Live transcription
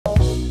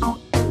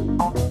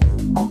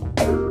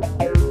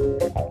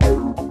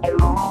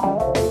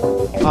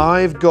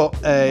I've got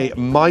a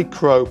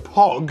micro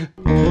pog.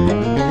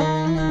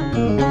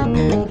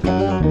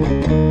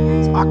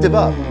 It's octave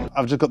up.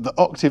 I've just got the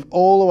octave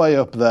all the way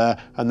up there,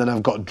 and then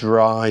I've got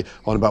dry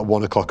on about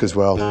 1 o'clock as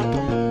well.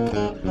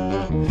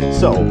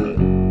 So,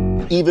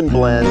 even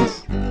blend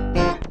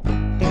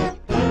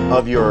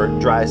of your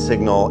dry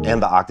signal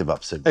and the octave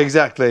up signal.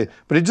 Exactly,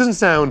 but it doesn't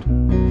sound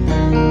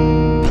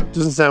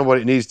what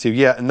it needs to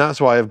yet, and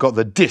that's why I've got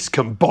the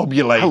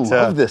discombobulator. I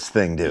love this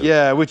thing, dude.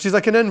 Yeah, which is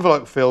like an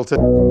envelope filter.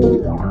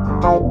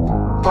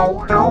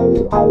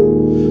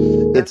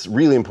 It's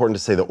really important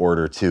to say the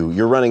order too.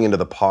 You're running into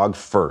the pog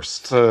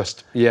first.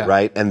 Yeah.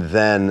 Right, and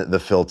then the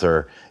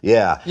filter.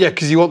 Yeah. Yeah,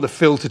 because you want the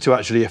filter to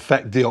actually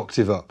affect the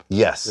octave up.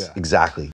 Yes, exactly.